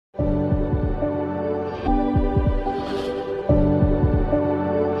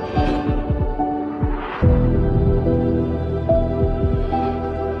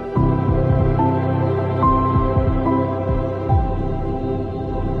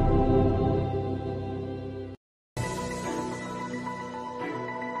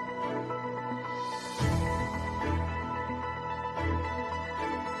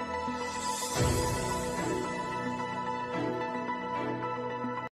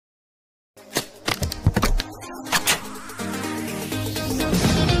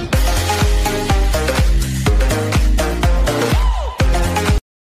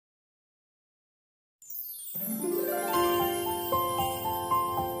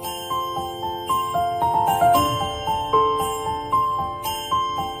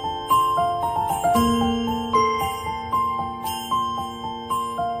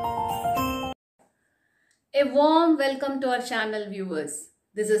warm welcome to our channel viewers.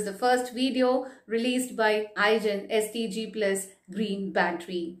 This is the first video released by IGENSDGPlus Green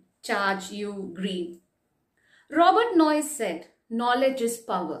Battery. Charge you green. Robert Noyce said, knowledge is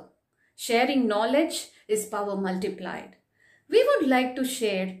power. Sharing knowledge is power multiplied. We would like to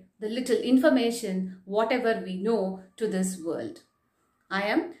share the little information, whatever we know, to this world. I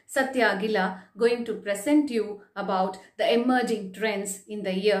am Sathya Agila, going to present you about the emerging trends in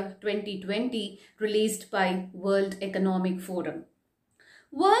the year 2020 released by World Economic Forum.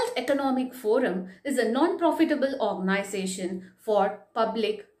 World Economic Forum is a non-profitable organization for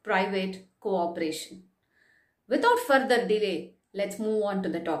public-private cooperation. Without further delay, let's move on to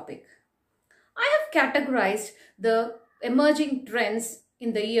the topic. I have categorized the emerging trends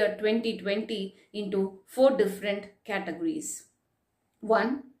in the year 2020 into 4 different categories.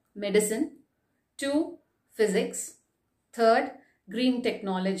 1. Medicine. 2. Physics. 3rd. Green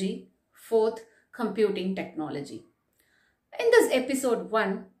technology. 4th. Computing technology. In this episode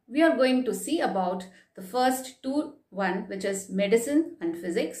 1, we are going to see about the first one, which is medicine and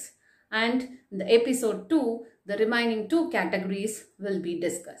physics, and in the episode 2, the remaining 2 categories will be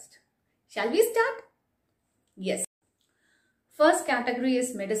discussed. Shall we start? Yes. First category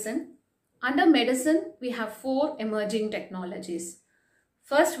is medicine. Under medicine, we have 4 emerging technologies.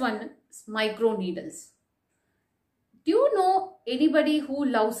 First one is microneedles. Do you know anybody who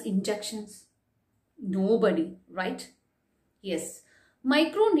loves injections? Nobody, right? Yes.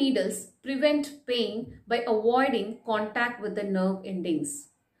 Microneedles prevent pain by avoiding contact with the nerve endings,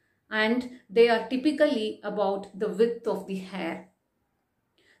 and they are typically about the width of the hair.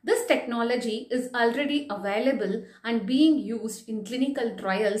 This technology is already available and being used in clinical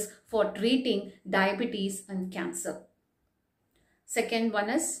trials for treating diabetes and cancer. Second one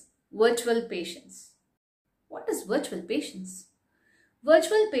is virtual patients. What is virtual patients?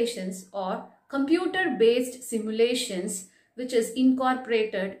 Virtual patients are computer-based simulations which is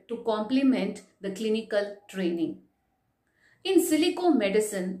incorporated to complement the clinical training. In silico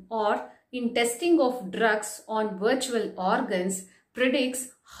medicine or in testing of drugs on virtual organs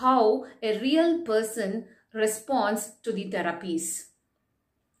predicts how a real person responds to the therapies.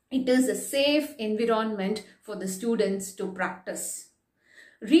 It is a safe environment for the students to practice.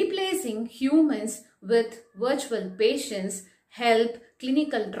 Replacing humans with virtual patients help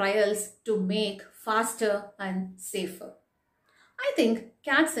clinical trials to make faster and safer. I think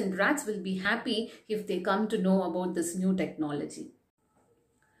cats and rats will be happy if they come to know about this new technology.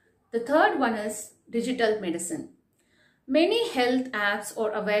 The third one is digital medicine. Many health apps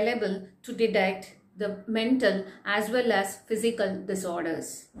are available to detect the mental as well as physical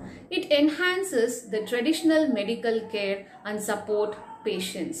disorders. It enhances the traditional medical care and support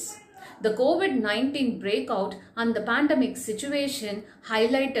patients. The COVID-19 breakout and the pandemic situation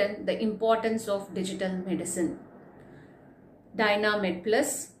highlighted the importance of digital medicine. Dynamed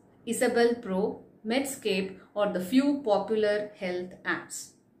Plus, Isabel Pro, Medscape are the few popular health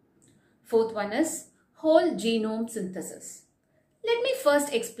apps. Fourth one is whole genome synthesis. Let me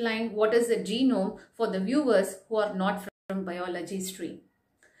first explain what is a genome for the viewers who are not from biology stream.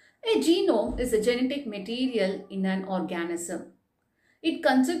 A genome is a genetic material in an organism. It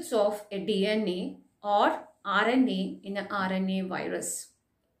consists of a DNA or RNA in an RNA virus.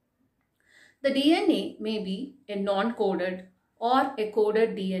 The DNA may be a non-coded or a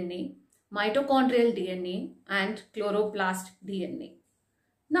coded DNA, mitochondrial DNA and chloroplast DNA.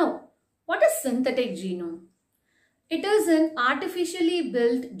 Now, what is synthetic genome? It is an artificially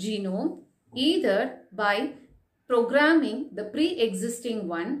built genome either by programming the pre-existing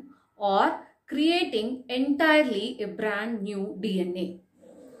one or creating entirely a brand new DNA.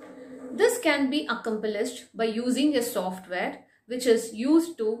 This can be accomplished by using a software which is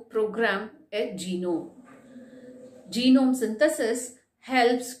used to program a genome. Genome synthesis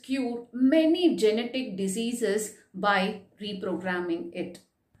helps cure many genetic diseases by reprogramming it.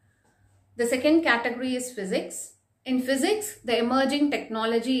 The second category is physics. In physics, the emerging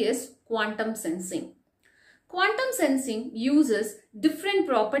technology is quantum sensing. Quantum sensing uses different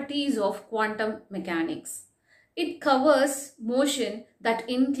properties of quantum mechanics. It covers motion that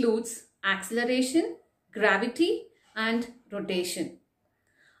includes acceleration, gravity, and rotation.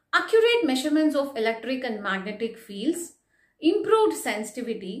 Accurate measurements of electric and magnetic fields, improved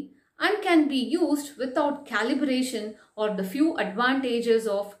sensitivity, and can be used without calibration or the few advantages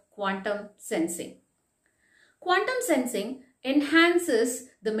of quantum sensing. Quantum sensing enhances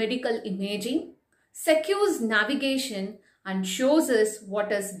the medical imaging, secures navigation, and shows us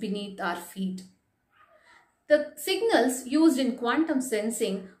what is beneath our feet. The signals used in quantum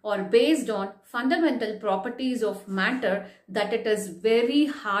sensing are based on fundamental properties of matter that it is very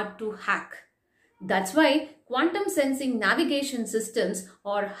hard to hack. That's why quantum sensing navigation systems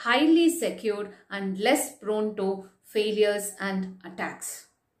are highly secured and less prone to failures and attacks.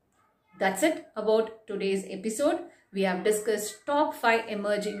 That's it about today's episode. We have discussed top 5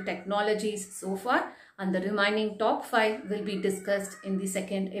 emerging technologies so far, and the remaining top 5 will be discussed in the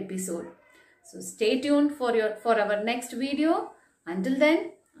second episode. So stay tuned for our next video. Until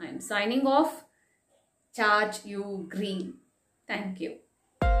then, I am signing off. Charge you green. Thank you.